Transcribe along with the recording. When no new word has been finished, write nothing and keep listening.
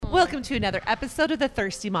Welcome to another episode of the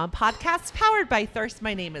Thirsty Mom Podcast, powered by Thirst.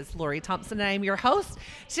 My name is Lori Thompson, and I'm your host.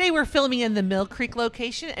 Today we're filming in the Mill Creek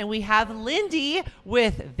location, and we have Lyndi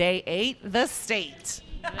with They Ate the State.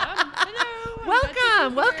 Hello.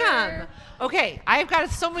 Welcome. Okay, I've got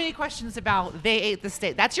so many questions about They Ate the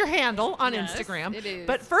State. That's your handle on Instagram. It is.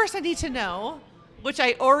 But first I need to know, which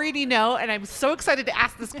I already know, and I'm so excited to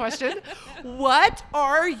ask this question. What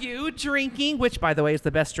are you drinking? Which, by the way, is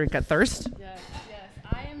the best drink at Thirst. Yes.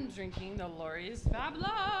 I am drinking the Lori's Fab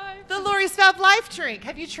Life. The Lori's Fab Life drink.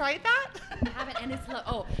 Have you tried that? I haven't, and it's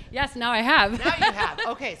yes, now I have. Now you have.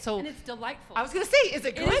 Okay, so and it's delightful. I was gonna say, is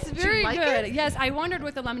it good? It's very Do you like good. it? Yes, I wondered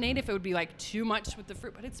with the lemonade if it would be like too much with the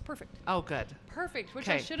fruit, but it's perfect. Oh, good. Perfect, which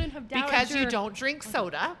I shouldn't have doubted. Because you don't drink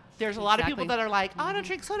soda. There's a lot of people that are like, oh, I don't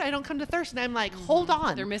drink soda. I don't come to Thirst. And I'm like, hold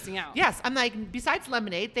on. They're missing out. Yes. I'm like, besides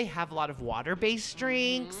lemonade, they have a lot of water-based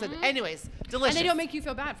drinks. And anyways, delicious. And they don't make you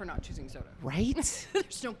feel bad for not choosing soda. Right?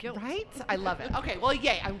 There's no guilt. Right? I love it. Okay, well,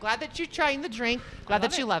 yay. I'm glad that you're trying the drink. Glad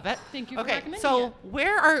that you love it. Thank you for okay, recommending so it.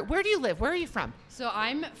 where do you live? Where are you from? So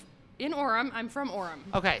I'm in Orem. I'm from Orem.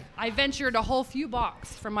 Okay. I ventured a whole few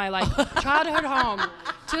blocks from my childhood home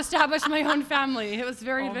to establish my own family. It was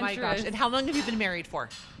very adventurous. Oh my gosh. And how long have you been married for?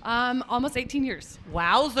 Almost 18 years.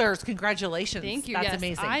 Wowzers. Congratulations. Thank you. That's yes.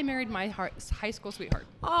 amazing. I married my high school sweetheart.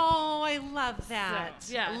 Oh, I love that.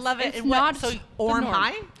 So, yes. I love it. It's And not so the Orem norm.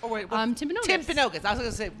 High? Or wait, Timpanogos. Timpanogos. I was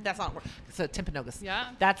going to say, that's not, so Timpanogos. Yeah.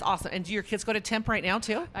 That's awesome. And do your kids go to Timp right now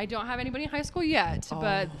too? I don't have anybody in high school yet,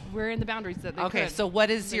 but we're in the boundaries that they Okay, could. so what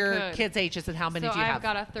is They your could. kids' ages and how many So do you have? I've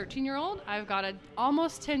got a 13-year-old. I've got an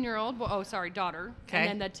almost 10-year-old. daughter. Okay.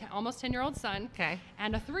 And then the almost 10-year-old son. Okay.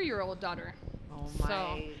 And a 3-year-old daughter. Oh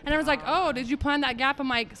my. And everyone's like, oh, did you plan that gap? I'm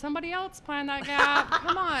like, somebody else planned that gap.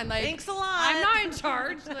 Come on. Like, Thanks a lot. I'm not in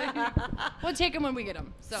charge. Like, we'll take them when we get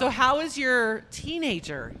them. So how is your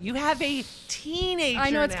teenager? You have a teenager I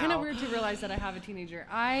know it's now. kind of weird to realize that I have a teenager.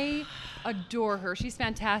 I adore her. She's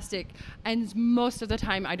fantastic. And most of the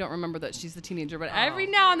time, I don't remember that she's the teenager. But every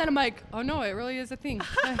now and then, I'm like, oh, no, it really is a thing.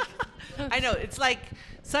 I know. It's like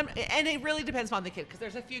and it really depends on the kid because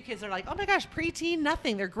there's a few kids that are like, oh my gosh, preteen,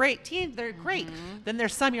 nothing. They're great. Teen, they're great. Then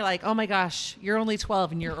there's some you're like, oh my gosh, you're only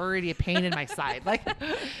 12 and you're already a pain in my side. Like,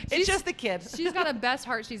 it's just the kid. She's got a best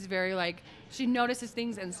heart. She's very she notices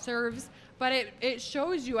things and serves. But it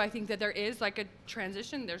shows you, I think, that there is like a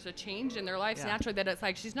transition. There's a change in their lives naturally that it's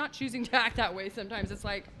like she's not choosing to act that way. Sometimes it's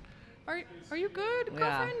like, are you good,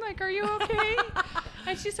 girlfriend? Yeah. Like, are you okay?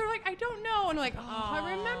 And she's sort of like, I don't know. And I'm like,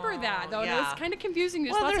 I remember that, though. Yeah. And it's kind of confusing.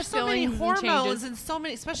 There's Well, lots there's of so many feelings hormones and and so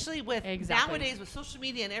many, especially with Exactly. nowadays with social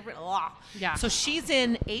media and everything. Yeah. So she's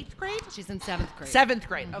in 8th grade? She's in 7th grade. 7th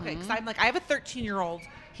grade. Okay, because I'm like, I have a 13-year-old.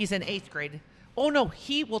 He's in 8th grade. Oh, no,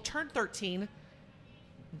 he will turn 13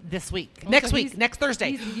 this week. Next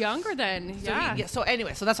Thursday. He's younger than, So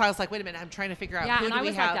anyway, so that's why I was like, wait a minute, I'm trying to figure out who and do I we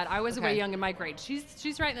was have. like that. I was Okay. way young in my grade.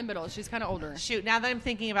 She's right in the middle. She's kind of older. Shoot, now that I'm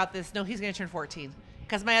thinking about this, no, he's going to turn 14.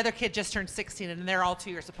 Because my other kid just turned 16, and they're all 2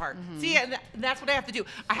 years apart. See, and that's what I have to do.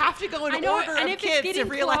 I have to go in order and of if kids it's getting to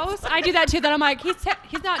realize. close, I do that too. Then I'm like,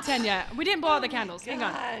 he's not 10 yet. We didn't blow out the candles. Hang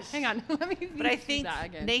on. Let me But I do think that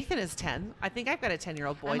again. Nathan is 10. I think I've got a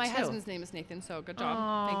 10-year-old boy, And my too. husband's name is Nathan, so good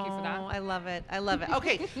job. Thank you for that. Oh, I love it. I love it.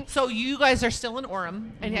 Okay, so you guys are still in Orem,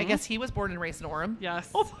 and I guess he was born and raised in Orem. Yes.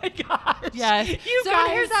 Oh my gosh. Yes. You so guys.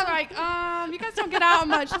 here's that you guys don't get out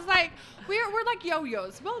much. It's like we're like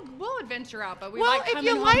yo-yos. We'll adventure out, but we like if coming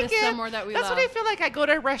you home like to it, somewhere that we that's love. what I feel like. I go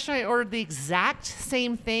to a restaurant, I order the exact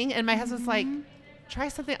same thing, and my husband's like, try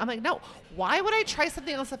something. I'm like, no. Why would I try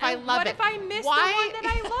something else if I love what it? if I miss the one that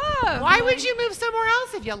I love? Why would you move somewhere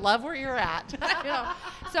else if you love where you're at?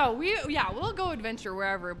 So we'll go adventure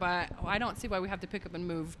wherever, but I don't see why we have to pick up and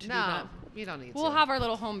move to do that. You don't need to. We'll have our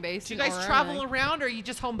little home base. Do you guys travel around, or are you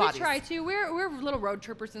just homebodies? We try to. We're little road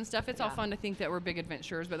trippers and stuff. It's all fun to think that we're big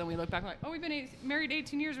adventurers, but then we look back like, oh, we've been married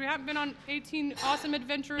 18 years. We haven't been on 18 awesome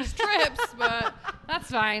adventurous trips, but that's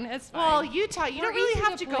fine. It's fine. Well, Utah, you don't really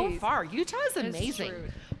have to go please. far. Utah is It's amazing. true.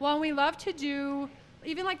 Well, we love to do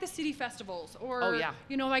even like the city festivals or,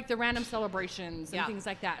 like the random celebrations and things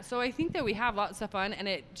like that. So I think that we have lots of fun, and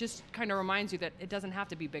it just kind of reminds you that it doesn't have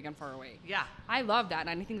to be big and far away. Yeah. I love that,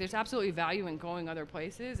 and I think there's absolutely value in going other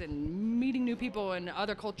places and meeting new people and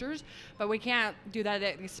other cultures, but we can't do that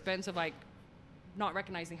at the expense of like not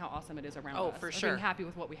recognizing how awesome it is around us. For or sure. being happy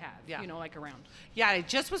with what we have, like around. Yeah, I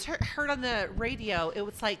just was heard on the radio. It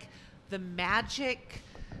was like the magic.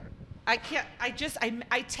 I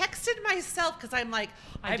texted myself because I'm like,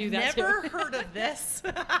 I've never heard of this.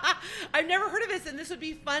 I've never heard of this, and this would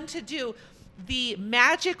be fun to do. The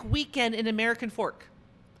Magic Weekend in American Fork.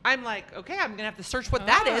 I'm like, okay, I'm gonna have to search what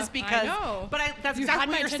that is because. I know. But that's you exactly had what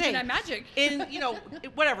my you're attention saying. at Magic. In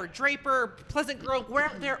whatever Draper, Pleasant Grove,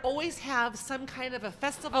 where they always have some kind of a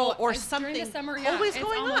festival or something. During the summer, always it's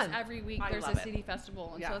going almost on. every week. I There's love a it. city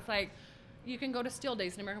festival, and so it's like. You can go to Steel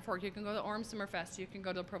Days in American Fork. You can go to Orem Summerfest. You can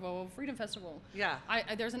go to Provo Freedom Festival. Yeah.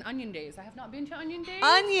 There's an Onion Days. I have not been to Onion Days.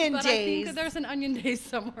 Onion but Days. I think that there's an Onion Days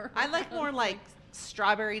somewhere. I like more like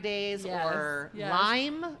Strawberry Days or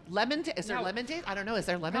lime, lemon. Is there lemon days? I don't know. Is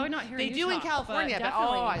there lemon? Probably not here They in do in Utah, California, but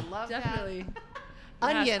I love definitely. that.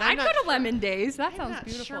 Onion. Yes. I'd go to Lemon Days. That sounds not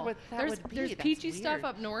beautiful. sure what that there's would be. there's That's peachy weird. stuff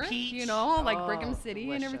up north, Peach. like Brigham City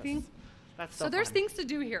delicious. and everything. That's So there's fun. things to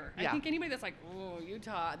do here. Yeah. I think anybody that's like, oh,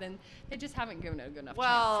 Utah, then they just haven't given it a good enough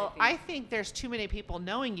Well, chance. I think there's too many people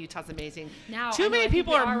knowing Utah's amazing. Now, too I know, many I think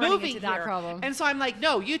people we are are running moving into that here, problem. and so I'm like,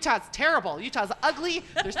 no, Utah's terrible. Utah's ugly.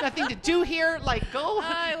 There's nothing to do here. Like, go,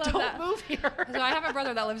 I love don't that. move here. So I have a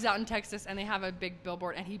brother that lives out in Texas, and they have a big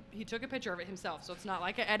billboard, and he took a picture of it himself. So it's not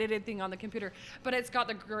like an edited thing on the computer, but it's got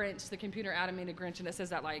the Grinch, the computer animated Grinch, and it says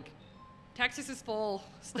that like, Texas is full.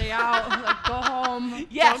 Stay out. Like, go home.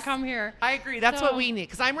 Yes. Don't come here. I agree. That's So- what we need.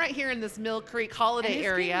 Because I'm right here in this Mill Creek holiday it's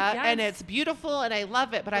area, getting- and yes. it's beautiful, and I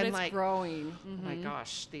love it. But I'm it's like, growing. oh my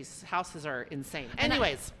gosh, these houses are insane. And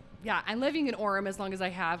Anyways, Yeah, and living in Orem as long as I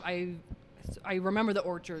have, I remember the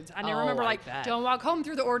orchards. And I remember, I like, bet. don't walk home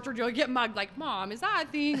through the orchard. You'll get mugged. Like, Mom, is that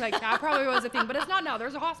a thing? Like, that probably was a thing. But it's not now.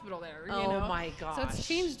 There's a hospital there, you Oh know? my So it's gosh.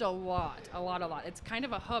 changed a lot. It's kind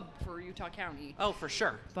of a hub for Utah County. oh, for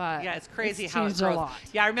sure. But yeah, it's crazy it's how it changed a grows. lot.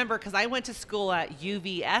 Yeah, I remember because I went to school at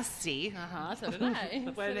UVSC. So did I.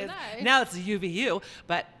 So When did it's- I. now it's UVU.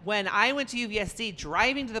 But when I went to UVSC,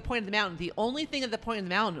 driving to the point of the mountain, the only thing at the point of the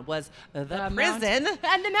mountain was the prison.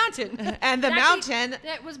 And the mountain. And the Actually, mountain.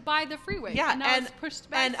 that was by the freeway. Yeah, now and it's pushed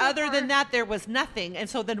back and so other far. than that, there was nothing. And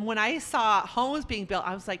so then when I saw homes being built,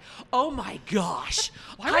 I was like, "Oh my gosh,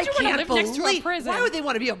 Why would you wanna live next to a prison? Why would they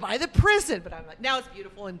want to be by the prison?" But I'm like, now it's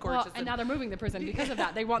beautiful and gorgeous. Well, and now they're moving the prison because of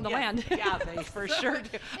that. They want the Yes, land. Yeah, they for sure do.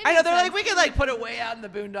 It I know makes they're like, sense. we could like put it way out in the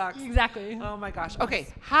boondocks. Exactly. Oh my gosh. Okay,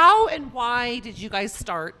 how and why did you guys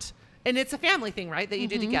start? And it's a family thing, right? That you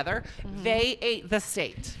did together. They ate the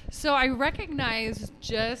state. So I recognize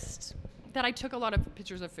just that I took a lot of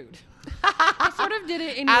pictures of food. I sort of did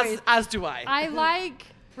it anyways. As do I. I like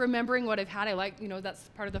remembering what I've had. I like, that's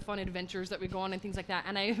part of the fun adventures that we go on and things like that.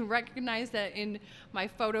 And I recognize that in my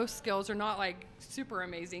photo skills are not like super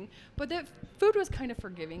amazing, but that food was kind of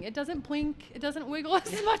forgiving. It doesn't blink. It doesn't wiggle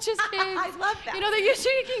as much as kids. I love that. That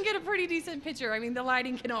usually you can get a pretty decent picture. I mean, the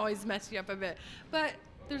lighting can always mess you up a bit, but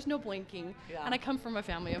there's no blinking. Yeah. And I come from a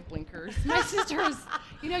family of blinkers. My sisters,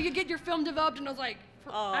 you get your film developed, and I was like,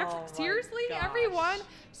 Oh, my seriously, gosh. everyone?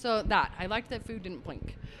 So I liked that food didn't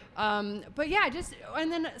blink. But yeah,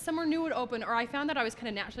 and then somewhere new would open, or I found that I was kind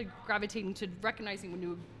of naturally gravitating to recognizing when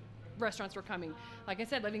new restaurants were coming. Like I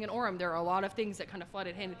said, living in Orem, there are a lot of things that kind of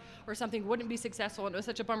flooded in, or something wouldn't be successful, and it was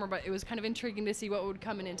such a bummer, but it was kind of intriguing to see what would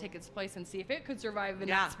come in and take its place and see if it could survive in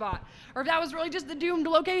Yeah. that spot, or if that was really just the doomed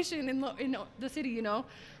location in the city,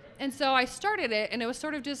 And so I started it, and it was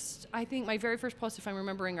sort of just, I think my very first post, if I'm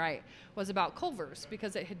remembering right, was about Culver's,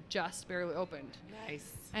 because it had just barely opened.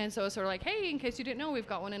 Nice. And so it was sort of like, hey, in case you didn't know, we've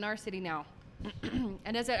got one in our city now.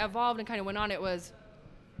 And as it evolved and kind of went on, it was,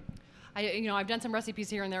 I've done some recipes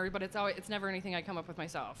here and there, but it's never anything I come up with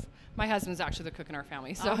myself. My husband's actually the cook in our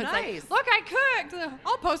family, so it's nice. like, look, I cooked.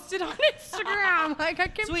 I'll post it on Instagram. Like I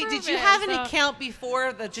can. So wait, prove did you it. have an So- account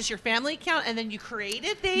before just your family account, and then you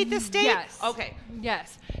created They Ate the State? Yes. Okay.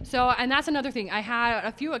 Yes. So, and that's another thing. I had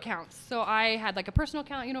a few accounts. So I had like a personal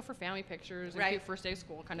account, for family pictures and Right. cute first day of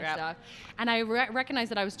school kind of Yep. stuff. And I recognized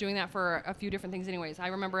that I was doing that for a few different things anyways. I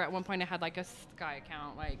remember at one point I had like a sky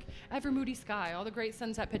account, like Ever Moody Sky, all the great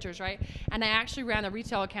sunset pictures, right? And I actually ran a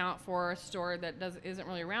retail account for a store that isn't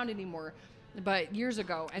really around anymore, but years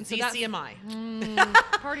ago. And so that's DCMI.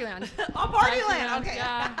 Partyland. Oh, Partyland. Okay.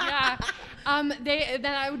 Yeah.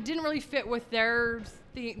 I didn't really fit with their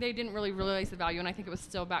thing. They didn't really realize the value, and I think it was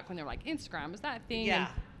still back when they were like, Instagram, is that a thing? Yeah.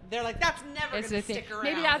 And They're like, that's never going it's to a thing. stick around.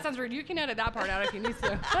 Maybe that sounds weird. You can edit that part out if you need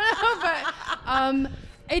to. But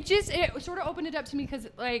it sort of opened it up to me because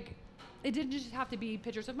it didn't just have to be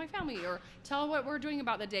pictures of my family or tell what we're doing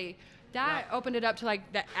about the day. That opened it up to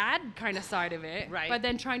like the ad kind of side of it. Right. But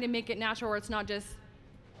then trying to make it natural where it's not just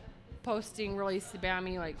posting really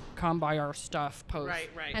spammy, like, come buy our stuff posts.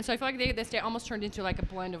 Right. And so I feel like They Ate the State almost turned into like a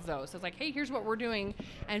blend of those. So it's like, hey, here's what we're doing,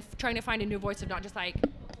 and trying to find a new voice of not just like,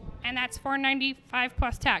 and that's $4.95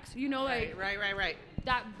 plus tax. Like Right.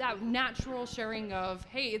 that natural sharing of,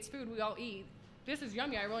 hey, it's food we all eat. This is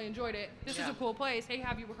yummy. I really enjoyed it. This is a cool place. Hey,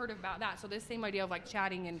 have you heard about that? So this same idea of like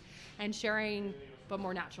chatting and sharing but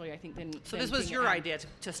more naturally, I think, than. So than this was being your an ad. idea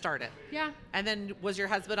to start it. Yeah. And then was your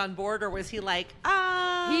husband on board, or was he like,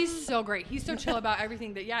 He's so great. He's so chill about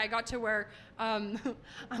everything that, I got to where I'm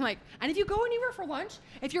like, and if you go anywhere for lunch,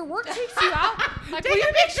 if your work takes you out, like, Take will a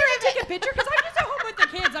you picture of take a picture? Because I'm just at home with the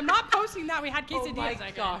kids. I'm not posting that. We had quesadillas. oh my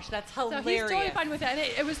like gosh, that's So hilarious. he's totally fine with it. And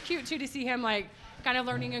it was cute, too, to see him, like, kind of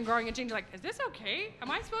learning and growing and changing. Like, is this okay?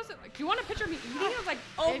 Am I supposed to, like, do you want a picture of me eating? I was like,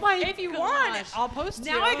 if you want, I'll post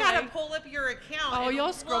now you. I gotta like, pull up your account. Oh, and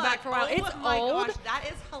you'll scroll back for a while. Oh It's my old. gosh, that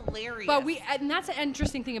is hilarious. But and that's an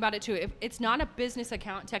interesting thing about it too. If it's not a business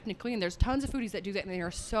account technically, and there's tons of foodies that do that, and they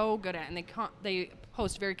are so good at it, and they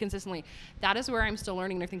post very consistently. That is where I'm still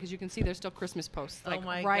learning and everything, because you can see there's still Christmas posts, like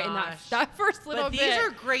my right in gosh. that first little But bit. these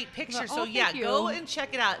are great pictures. But, so thank yeah, you. go and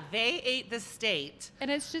check it out. They ate the state. And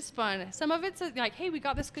it's just fun. Some of it's like, hey, we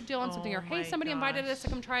got this good deal on something, or my hey, somebody invited gosh. us to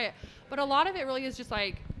come try it. But a lot of it really is just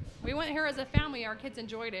like, we went here as a family, our kids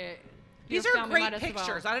enjoyed it. These Your are family great might as well.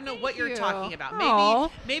 pictures. I don't know Thank what you're you. talking about. Aw.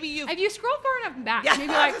 Maybe you. If you scroll far enough back, Yeah,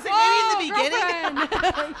 maybe I like, was gonna say, maybe in the beginning.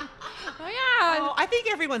 girlfriend. Oh yeah. Oh, I think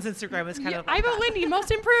everyone's Instagram is kind of. I Like vote that. Lyndi,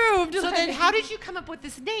 most improved. So then, how did you come up with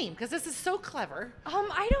this name? Because this is so clever.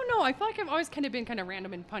 I don't know. I feel like I've always kind of been kind of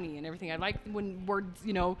random and punny and everything. I like when words,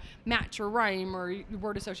 match or rhyme or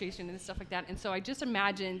word association and stuff like that. And so I just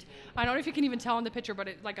imagined, I don't know if you can even tell in the picture, but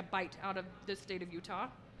it's like a bite out of the state of Utah.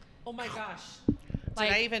 Oh my gosh. Like-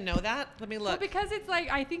 Did I even know that? Let me Well, look. because it's like,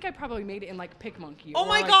 I think I probably made it in like Pick Monkey. Oh or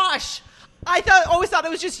my like, gosh. I always thought it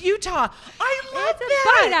was just Utah. I love It's a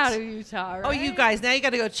that. bite out of Utah, right? Oh, you guys, now you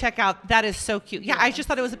got to go check out. That is so cute. Yeah, I just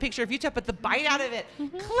thought it was a picture of Utah, but the bite out of it.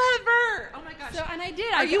 Clever. Oh my gosh. So, and I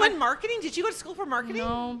did. Are you in marketing? Did you go to school for marketing?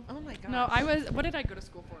 No. Oh my gosh. No, what did I go to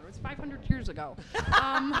school for? It was 500 years ago.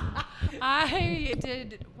 I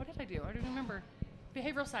did, what did I do? I don't remember.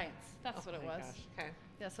 Behavioral science. That's what it Oh my was. gosh. Okay.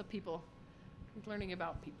 Yeah, so people, learning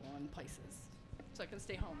about people and places. So I can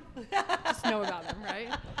stay home. Just know about them, right?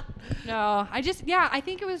 No, I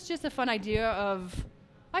think it was just a fun idea of,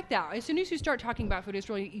 like that. As soon as you start talking about food, it's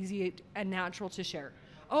really easy and natural to share.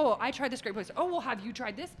 Oh, I tried this great place. Oh, well, have you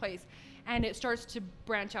tried this place? And it starts to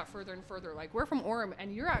branch out further and further. Like, we're from Orem,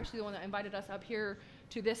 and you're actually the one that invited us up here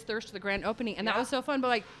to this Thirst to the grand opening. And that was so fun. But,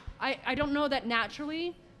 like, I don't know that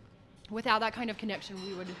naturally, without that kind of connection,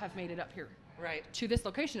 we would have made it up here. Right. To this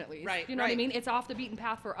location, at least. Right, You know what I right. mean? It's off the beaten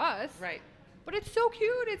path for us. Right. But it's so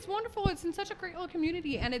cute. It's wonderful. It's in such a great little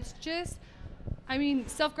community. And it's just,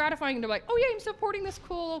 self-gratifying to like, oh, yeah, I'm supporting this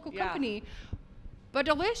cool local company. But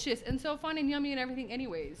delicious and so fun and yummy and everything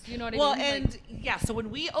anyways. You know what I mean? Well, and yeah, so when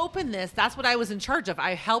we opened this, that's what I was in charge of.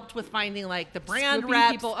 I helped with finding like the brand Scooping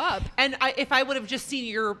reps. people up. And if I would have just seen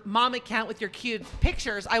your mom account with your cute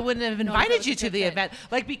pictures, I wouldn't have invited was you a to good the fit. event.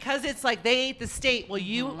 Like, because it's like they ate the state. Well,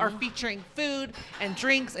 you are featuring food and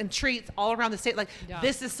drinks and treats all around the state. Like,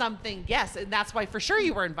 this is something, yes. And that's why for sure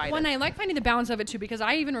you were invited. Well, and I like finding the balance of it too, because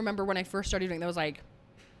I even remember when I first started doing that, I was like,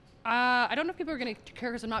 I don't know if people are going to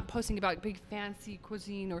care because I'm not posting about big fancy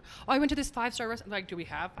cuisine or, oh, I went to this 5-star restaurant. Like, do we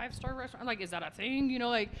have 5-star restaurant? Like, is that a thing?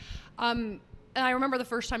 And I remember the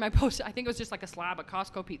first time I posted, I think it was just like a slab of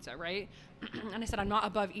Costco pizza, right? And I said, I'm not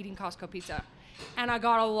above eating Costco pizza. And I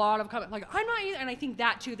got a lot of comments, like, I'm not eating. And I think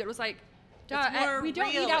that too, that was like, we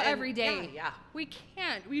don't real eat out and- every day. yeah. We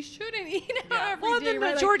can't. We shouldn't eat out Yeah. every Well, day. the right?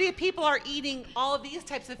 Like, majority of people are eating all of these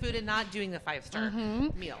types of food and not doing the 5-star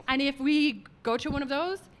meal. and if we go to one of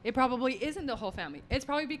those, it probably isn't the whole family. It's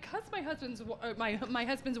probably because my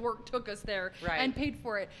husband's work took us there and paid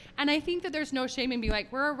for it. And I think that there's no shame in being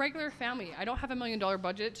like, we're a regular family. I don't have $1 million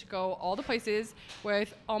budget to go all the places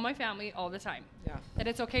with all my family all the time. Yeah. That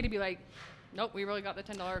it's okay to be like, nope, we really got the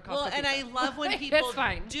 $10 Costco Well, and I pizza. love when It's people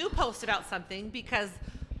fine. do post about something because,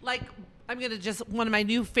 like, I'm going to just, one of my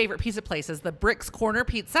new favorite pizza places, the Bricks Corner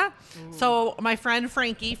Pizza. So my friend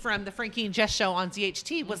Frankie from the Frankie and Jess show on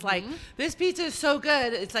ZHT was like, this pizza is so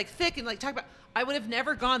good. It's like thick and like talk about, I would have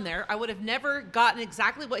never gone there. I would have never gotten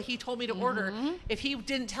exactly what he told me to order if he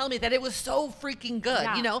didn't tell me that it was so freaking good,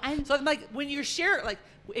 Yeah. And so I'm like, when you share, like,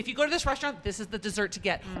 if you go to this restaurant, this is the dessert to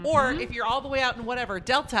get. Or if you're all the way out in whatever,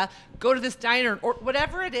 Delta, go to this diner or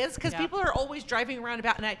whatever it is, because people are always driving around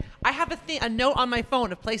about. And I have a note on my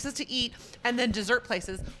phone of places to eat and then dessert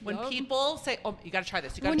places. When people say, oh, you got to try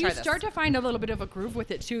this, you got to try this. When you start to find a little bit of a groove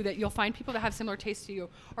with it too, that you'll find people that have similar tastes to you,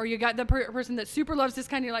 or you got the person that super loves this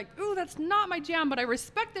kind, you're like, ooh, that's not my jam, but I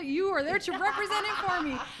respect that you are there to represent it for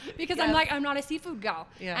me, because I'm not a seafood gal.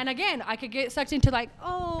 Yeah. And again, I could get sucked into like,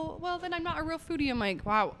 oh, well then I'm not a real foodie. I'm like,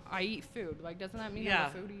 wow, I eat food. Like, doesn't that mean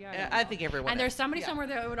I'm a foodie? I think everyone. And there's is. somebody somewhere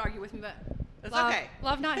that would argue with me, but It's love, okay.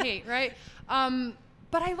 love not hate, right?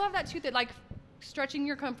 But I love that too, that like stretching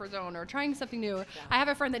your comfort zone or trying something new. I have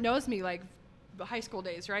a friend that knows me like high school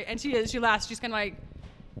days, right? And she laughs. She's kind of like,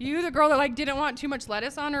 you, the girl that like didn't want too much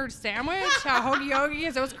lettuce on her sandwich, hoagie yogi,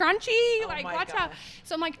 so it was crunchy. Like, watch out.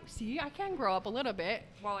 So I'm like, see, I can grow up a little bit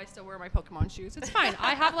while I still wear my Pokemon shoes. It's fine.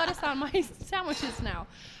 I have lettuce on my sandwiches now.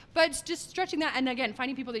 But it's just stretching that, and again,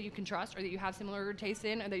 finding people that you can trust or that you have similar tastes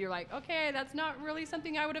in, and that you're like, okay, that's not really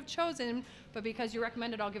something I would have chosen, but because you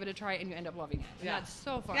recommend it, I'll give it a try, and you end up loving it. And that's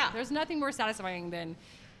so fun. Yeah. There's nothing more satisfying than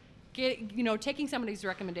taking somebody's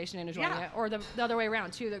recommendation and enjoying it, or the other way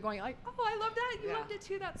around too. They're going like, oh, I love that. You loved it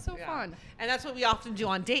too. That's so fun. And that's what we often do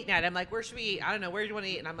on date night. I'm like, where should we eat? I don't know. Where do you want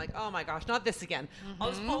to eat? And I'm like, oh my gosh, not this again. I'll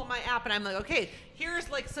just pull up my app and I'm like, okay, here's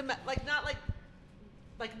like some, like not like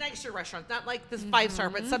nicer restaurants, not like this 5-star,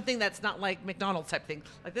 but something that's not like McDonald's type thing.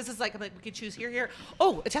 Like this is like, I'm like, we could choose here.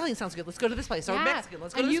 Oh, Italian sounds good. Let's go to this place. Or Mexican.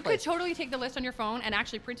 Let's go to this place. And you could totally take the list on your phone and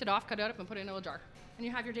actually print it off, cut it up, and put it in a little jar. And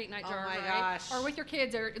you have your date night jar, right? Gosh. Or with your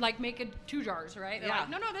kids, or like make it 2 jars, right? They're like,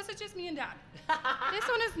 no, this is just me and Dad. This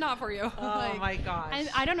one is not for you. Oh my gosh. And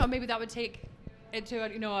I don't know, maybe that would take it to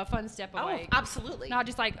a fun step of absolutely. Not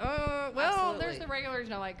just like, there's the regulars,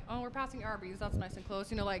 like, we're passing Arby's, that's nice and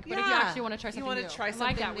close, like, but if you actually want to try something new,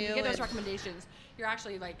 like that, when you get those recommendations, you're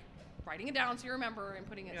actually like writing it down so you remember and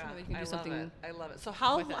putting it so that you can do something. I love it. So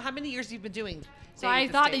how many years have you been doing? So I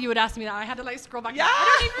thought that you would ask me that. I had to like scroll back. Yeah.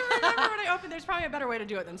 I don't even remember when I opened. There's probably a better way to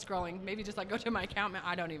do it than scrolling. Maybe just like go to my account.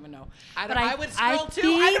 I don't even know. I would scroll too.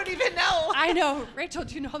 I don't even know. I know. Rachel,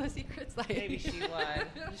 do you know the secrets? Like, maybe she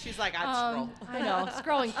would. She's like, I'd scroll. I know.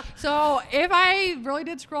 Scrolling. So if I really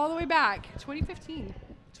did scroll all the way back, 2015.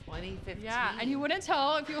 2015. Yeah. And you wouldn't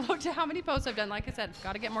tell if you looked at how many posts I've done. Like I said,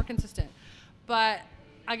 got to get more consistent. But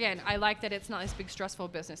again, I like that it's not this big stressful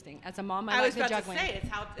business thing. As a mom, I like the juggling. I was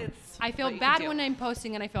about to say, I feel bad when I'm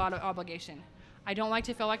posting and I feel out of obligation. I don't like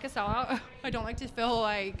to feel like a sellout. I don't like to feel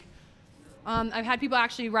like I've had people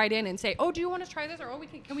actually write in and say, oh, do you want to try this? Or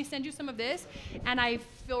can we send you some of this? And I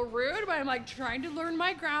feel rude, but I'm like trying to learn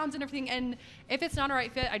my grounds and everything. And if it's not a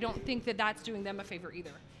right fit, I don't think that that's doing them a favor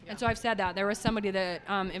either. Yeah. And so I've said that. There was somebody that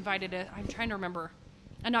invited I'm trying to remember,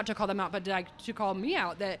 and not to call them out, but to call me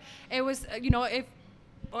out, that it was, if,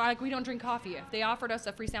 like, we don't drink coffee. If they offered us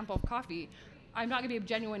a free sample of coffee, I'm not going to be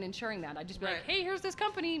genuine in sharing that. I'd just be like, hey, here's this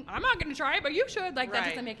company. I'm not going to try it, but you should. Like, that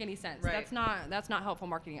doesn't make any sense. Right. That's not helpful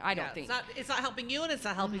marketing, I don't think. It's not helping you, and it's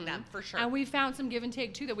not helping them, for sure. And we've found some give and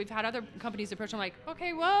take, too, that we've had other companies approach. I'm like,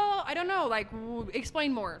 okay, well, I don't know. Like,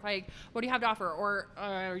 explain more. Like, what do you have to offer? Or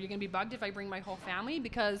are you going to be bugged if I bring my whole family?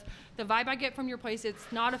 Because the vibe I get from your place, it's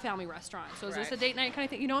not a family restaurant. So is this a date night kind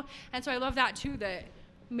of thing, And so I love that, too, that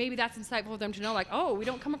maybe that's insightful for them to know, like, oh, we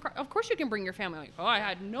don't come across, of course you can bring your family. Like, oh, I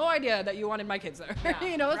had no idea that you wanted my kids there.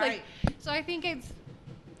 It's like, so I think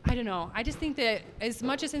I don't know. I just think that as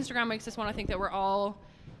much as Instagram makes us want to think that we're all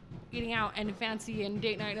eating out and fancy and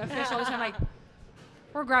date night and official, all the time, like,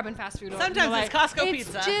 we're grabbing fast food. Sometimes it's Costco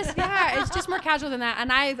pizza. It's just more casual than that.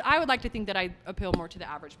 And I would like to think that I appeal more to the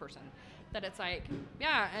average person. That it's like,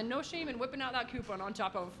 and no shame in whipping out that coupon on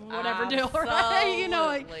top of whatever deal,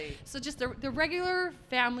 right? So just the regular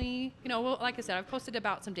family, like I said, I've posted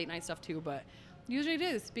about some date night stuff too, but usually it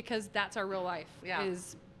is because that's our real life.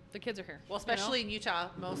 Is the kids are here. Well, especially in Utah,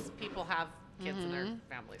 most people have kids in their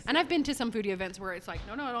families. And I've been to some foodie events where it's like,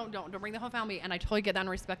 no, don't bring the whole family, and I totally get that and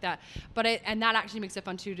respect that. But and that actually makes it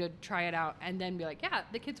fun too to try it out and then be like,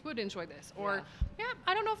 the kids would enjoy this, or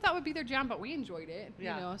I don't know if that would be their jam, but we enjoyed it.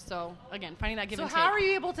 So again, finding that give and take. So how are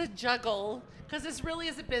you able to juggle? Because this really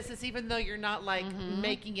is a business, even though you're not like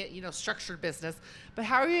making it, structured business. But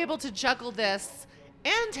how are you able to juggle this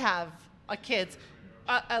and have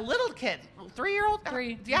a little kid, 3-year-old?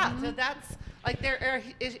 3. Yeah. So that's. Like,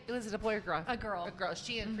 was it a boy or girl? A girl. A girl. Is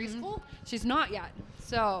she in preschool? She's not yet.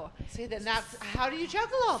 So. See, then how do you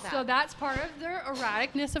juggle all that? So that's part of the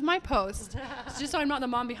erraticness of my post. Just so I'm not the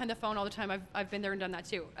mom behind the phone all the time. I've been there and done that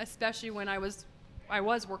too, especially when I was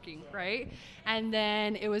working, right? And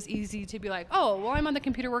then it was easy to be like, oh, well, I'm on the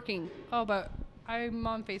computer working. Oh, but I'm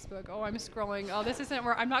on Facebook. Oh, I'm scrolling. Oh, this isn't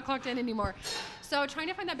where I'm not clocked in anymore. So trying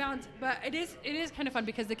to find that balance, but it is kind of fun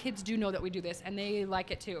because the kids do know that we do this and they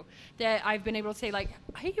like it too. That I've been able to say like,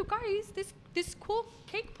 hey, you guys, this cool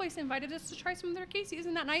cake place invited us to try some of their cake.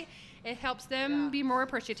 Isn't that night? It helps them be more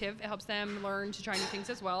appreciative. It helps them learn to try new things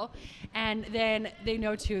as well. And then they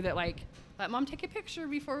know too that like, let mom take a picture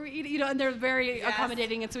before we eat, and they're very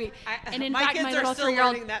accommodating and sweet. And in fact, my little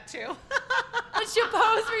 3-year-old, learning that too. But she'll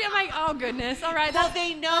pose for you. I'm like, oh goodness, all right. Well,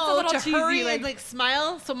 they know to hurry and like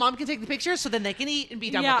smile so mom can take the picture so then they can eat and be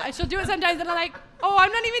done with it. Yeah, she'll do it sometimes and I'm like, oh,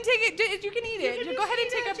 I'm not even taking it. You can eat it. Go ahead and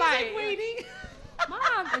take a bite. Like waiting.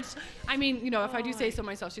 Mom. And I mean, you know, if I do say so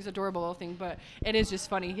myself, she's adorable little thing, but it is just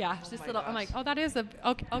funny. Yeah, it's just little. Gosh. I'm like, oh, that is a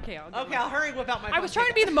okay. I'll hurry without my. I was trying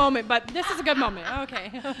to be the moment, but this is a good moment.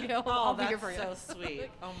 Okay. I'll be here for you. So sweet.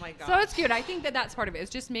 Oh my gosh. So it's cute. I think that's part of it.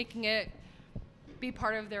 It's just making it be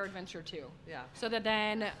part of their adventure too. Yeah. So that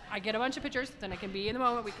then I get a bunch of pictures, then I can be in the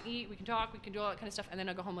moment, we can eat, we can talk, we can do all that kind of stuff, and then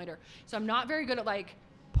I'll go home later. So I'm not very good at like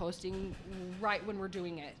posting right when we're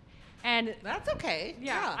doing it. And that's okay.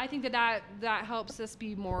 Yeah. I think that helps us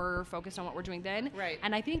be more focused on what we're doing then. Right.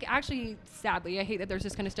 And I think actually, sadly, I hate that there's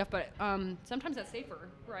this kind of stuff, but sometimes that's safer,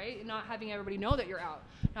 right? Not having everybody know that you're out,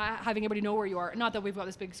 not having everybody know where you are. Not that we've got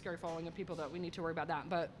this big scary following of people that we need to worry about that,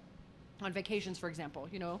 but on vacations, for example,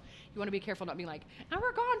 you know, you want to be careful not being like, and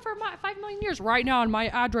we're gone for 5 million years right now, and my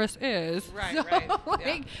address is. Right, so, right.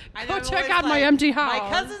 Like, yeah. go check out my empty house. My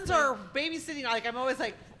cousins are babysitting. Like, I'm always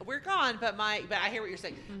like, we're gone, but I hear what you're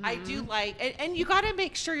saying. Mm-hmm. I do like, and you got to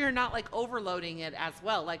make sure you're not like overloading it as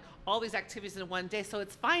well. Like all these activities in one day. So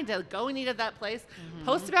it's fine to go and eat at that place,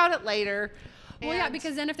 post about it later. Well, yeah,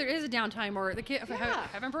 because then if there is a downtime or the kid,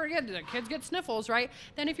 heaven forbid, the kids get sniffles, right?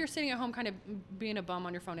 Then if you're sitting at home kind of being a bum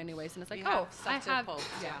on your phone anyways, and it's like, I have,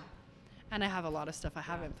 and I have a lot of stuff I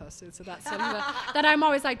haven't posted, so that's something that I'm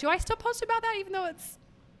always like, do I still post about that, even though it's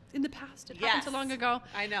in the past? It happened so long ago.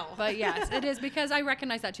 I know. But yes, it is, because I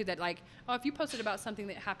recognize that too, that like, oh, if you posted about something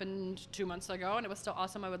that happened 2 months ago and it was still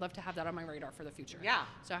awesome, I would love to have that on my radar for the future. Yeah.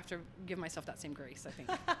 So I have to give myself that same grace, I think.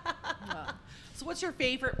 So what's your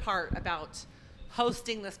favorite part about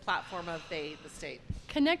hosting this platform of the state?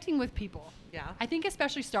 Connecting with people. Yeah. I think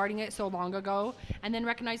especially starting it so long ago and then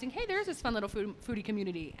recognizing, hey, there's this fun little foodie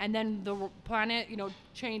community, and then the planet, you know,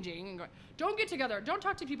 changing and going, don't get together, don't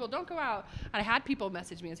talk to people, don't go out. And I had people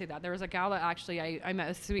message me and say that. There was a gal that actually I met,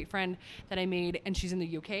 a sweet friend that I made, and she's in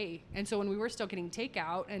the UK. And so when we were still getting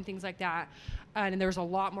takeout and things like that, and there was a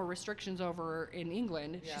lot more restrictions over in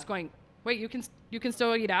England, she's going, wait, you can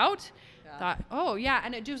still eat out? Thought, oh yeah,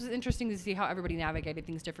 and it just was interesting to see how everybody navigated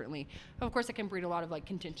things differently. Of course, it can breed a lot of like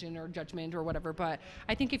contention or judgment or whatever, but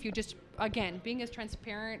I think if you just, again, being as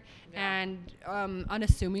transparent and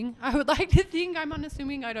unassuming, I would like to think I'm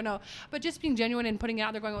unassuming, I don't know, but just being genuine and putting it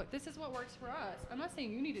out there going, this is what works for us. I'm not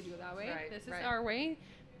saying you need to do it that way. This is our way.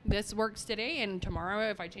 This works today, and tomorrow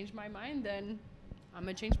if I change my mind, then I'm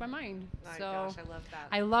going to change my mind. Oh, so gosh, I love that.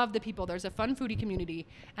 I love the people. There's a fun foodie community.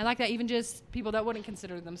 I like that, even just people that wouldn't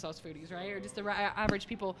consider themselves foodies, right? Or just the average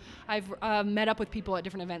people. I've met up with people at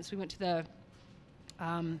different events. We went to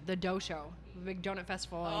the Dough Show, the big donut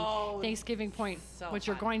festival in Thanksgiving Point, which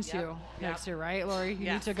you're going to next year, right, Lori?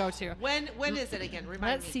 You need to go to. When is it again? Remind me.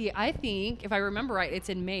 Let's see. I think, if I remember right, it's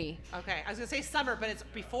in May. Okay. I was going to say summer, but it's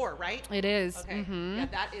before, right? It is. Okay. Mm-hmm. Yeah,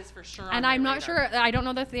 that is for sure. And I'm not sure. I don't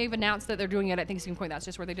know that they've announced that they're doing it at Thanksgiving Point. That's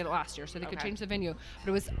just where they did it last year, so they could change the venue. But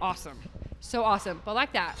it was awesome. So awesome. But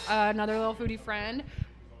like that, another little foodie friend,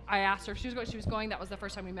 I asked her if she was going. That was the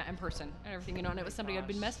first time we met in person and everything, you know. And it was somebody I'd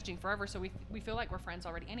been messaging forever, so we feel like we're friends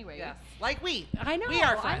already anyway. Yes, like we. I know. We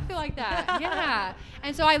are friends. I feel like that. Yeah.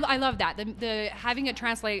 And so I love that, the having it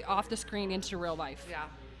translate off the screen into real life. Yeah.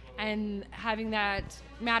 And having that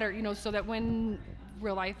matter, you know, so that when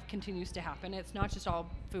real life continues to happen, it's not just all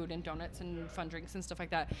food and donuts and fun drinks and stuff like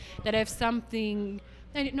that. That if something,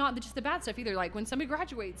 and not just the bad stuff either, like when somebody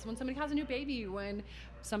graduates, when somebody has a new baby, when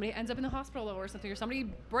somebody ends up in the hospital or something, or somebody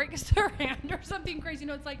breaks their hand or something crazy, you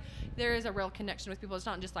know, it's like there is a real connection with people. It's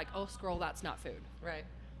not just like, oh, scroll, that's not food. Right.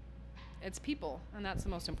 It's people, and that's the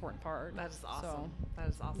most important part. That is awesome. So, that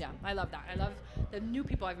is awesome. Yeah, I love that. I love the new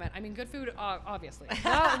people I've met. I mean, good food, obviously.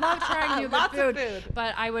 love trying new good food, of food.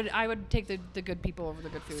 But I would take the good people over the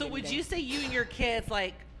good food. So would you say you and your kids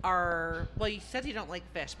like are, well, you said you don't like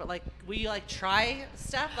fish, but like, will you like try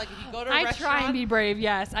stuff? Like if you go to a restaurant? I try and be brave,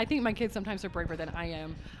 yes. I think my kids sometimes are braver than I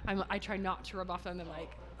am. I try not to rub off on them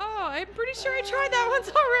like, oh, I'm pretty sure I tried that once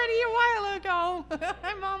already a while ago.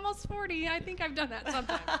 I'm almost 40. I think I've done that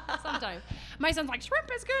sometimes. My son's like, shrimp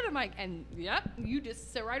is good. I'm like, and yep, you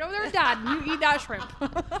just sit right over there with Dad and you eat that shrimp.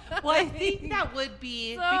 Well, I think that would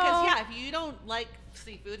be, because yeah, if you don't like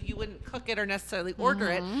seafood, you wouldn't cook it or necessarily order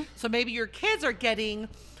it. So maybe your kids are getting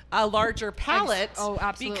a larger palate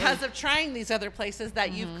because of trying these other places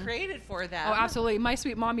that you've created for them. Oh, absolutely. My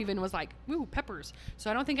sweet mom even was like, ooh, peppers. So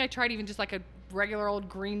I don't think I tried even just like a regular old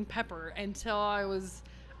green pepper until I was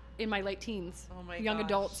in my late teens. Oh my young gosh.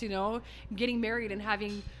 Adults, you know, getting married and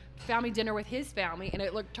having family dinner with his family, and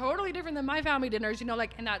it looked totally different than my family dinners, you know,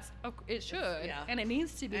 like, and that's, it should, and it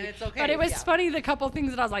needs to be. And it's okay. But it was funny, the couple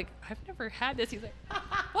things that I was like, I've never had this. He's like,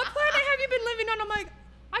 what planet have you been living on? I'm like,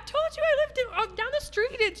 I told you I lived down the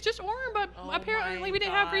street. It's just Orem, but apparently we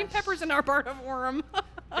didn't have green peppers in our part of Orem.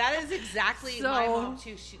 That is exactly my mom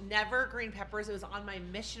too. She never green peppers. It was on my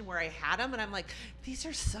mission where I had them, and I'm like, these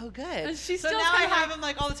are so good. And she's so still now I kinda have them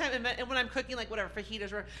like all the time. And when I'm cooking, like whatever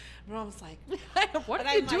fajitas, or my mom's like, what and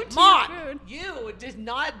did you I'm do like, to Mom, your food? you did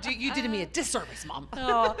not do. You did me a disservice, Mom.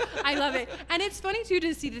 Oh, I love it. And it's funny too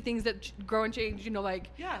to see the things that grow and change. You know, like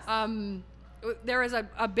Yes. there was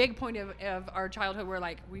a big point of our childhood where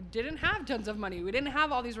like we didn't have tons of money, we didn't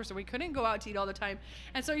have all these resources, we couldn't go out to eat all the time,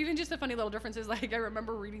 and so even just the funny little differences, like I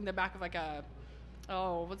remember reading the back of like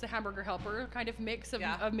what's a hamburger helper kind of mix of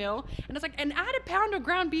meal, and it's like, and add a pound of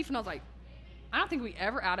ground beef, and I was like, I don't think we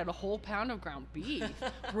ever added a whole pound of ground beef.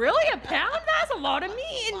 Really? A pound? That's a lot of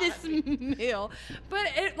meat in this meal. But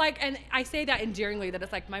it like, and I say that endearingly, that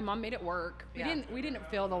it's like my mom made it work. We didn't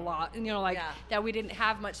feel the lot, and that we didn't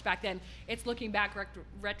have much back then. It's looking back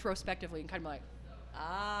retrospectively and kind of like,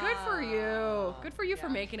 good for you. Good for you for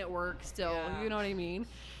making it work still. You know what I mean?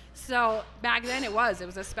 So back then it was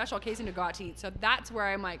a special occasion to go out to eat. So that's where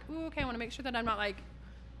I'm like, ooh, okay, I want to make sure that I'm not like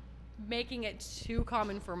making it too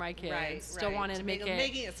common for my kids. Still wanted to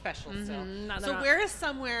making it special still. So where is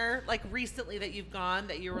somewhere like recently that you've gone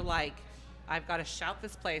that you were like, I've got to shout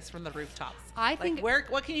this place from the rooftops? I think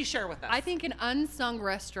what can you share with us? I think an unsung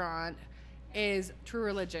restaurant is True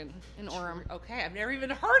Religion in Orem. Okay, I've never even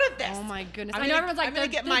heard of this. Oh my goodness. I know everyone's like,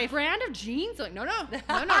 the brand of jeans. Like, no.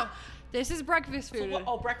 This is breakfast food.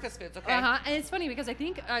 Breakfast foods. Okay. And it's funny because I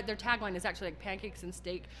think their tagline is actually like pancakes and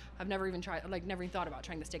steak. I've never even thought about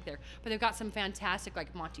trying the steak there. But they've got some fantastic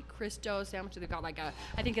like Monte Cristo sandwiches. They've got like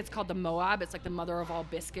I think it's called the Moab. It's like the mother of all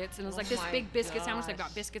biscuits. And it's like this big biscuit sandwich. They've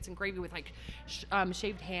got biscuits and gravy with like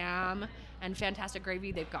shaved ham and fantastic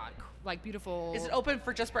gravy. They've got like beautiful. Is it open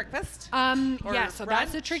for just breakfast? Yeah, so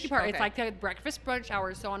that's the tricky part. Okay. It's like the breakfast brunch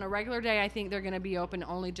hours. So on a regular day, I think they're going to be open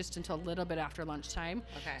only just until a little bit after lunchtime.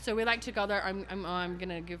 Okay. So we like to go there. I'm going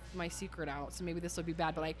to give my secret out, so maybe this will be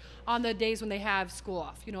bad, but like on the days when they have school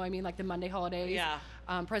off, you know what I mean? Like the Monday holidays,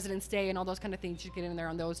 President's Day and all those kind of things, you get in there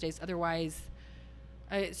on those days. Otherwise,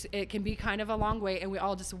 it can be kind of a long wait, and we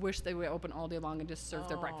all just wish they would open all day long and just serve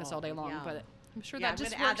their breakfast all day long. Yum. But I'm sure that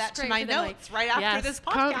just I'm gonna works add that great to my for them, notes right after this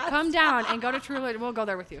podcast. Come down and go to True Religion. We'll go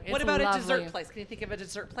there with you. It's what about lovely. a dessert place? Can you think of a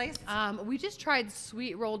dessert place? We just tried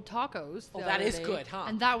sweet rolled tacos. Oh, that is good, huh?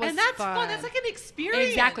 And that was that's fun. That's like an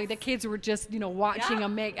experience. Exactly. The kids were just watching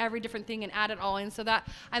them make every different thing and add it all in. So that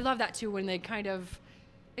I love that too when they kind of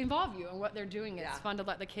involve you in what they're doing. It's fun to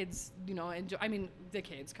let the kids, enjoy. I mean, the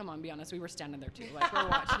kids, come on, be honest. We were standing there too. Like, we're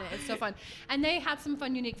watching it. It's so fun. And they had some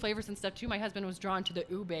fun, unique flavors and stuff too. My husband was drawn to the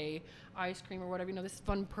ube ice cream or whatever, this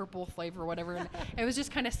fun purple flavor or whatever. And it was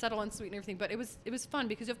just kind of subtle and sweet and everything. But it was fun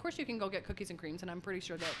because, of course, you can go get cookies and creams. And I'm pretty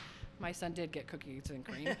sure that my son did get cookies and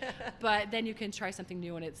cream. But then you can try something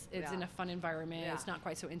new and it's in a fun environment. It's not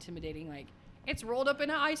quite so intimidating. Like, it's rolled up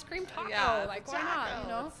in an ice cream taco. Like, why not?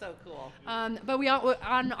 That's so cool. But we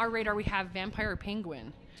on our radar we have Vampire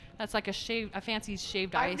Penguin. That's like a fancy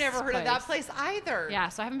shaved ice. I've never heard of that place either. Yeah,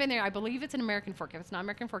 so I haven't been there. I believe it's an American Fork. If it's not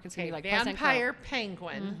American Fork, it's gonna be like Vampire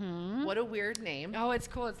Penguin. Mm-hmm. What a weird name. Oh, it's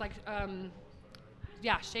cool. It's like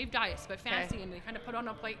shaved ice, but fancy, and they kind of put on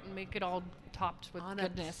a plate and make it all topped with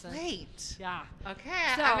goodness. On a plate. Yeah. Okay,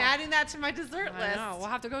 so, I'm adding that to my dessert list. I know. We'll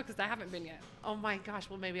have to go because I haven't been yet. Oh my gosh.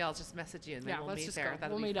 Well, maybe I'll just message you and then we'll meet there.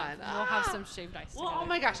 That'll we'll be meet fun. Up. We'll have some shaved ice together. Oh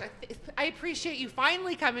my gosh. I appreciate you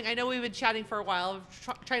finally coming. I know we've been chatting for a while,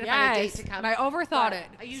 trying to find a date to come. And I overthought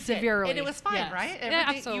it severely. And it was fine, right? Yeah,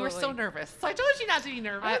 absolutely. You were so nervous. So I told you not to be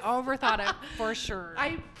nervous. I overthought it for sure.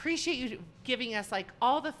 I appreciate you giving us like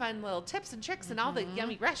all the fun little tips and tricks and all the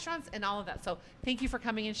yummy restaurants and all of that. So thank you for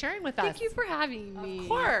coming and sharing with us. Thank you for having me. Of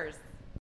course.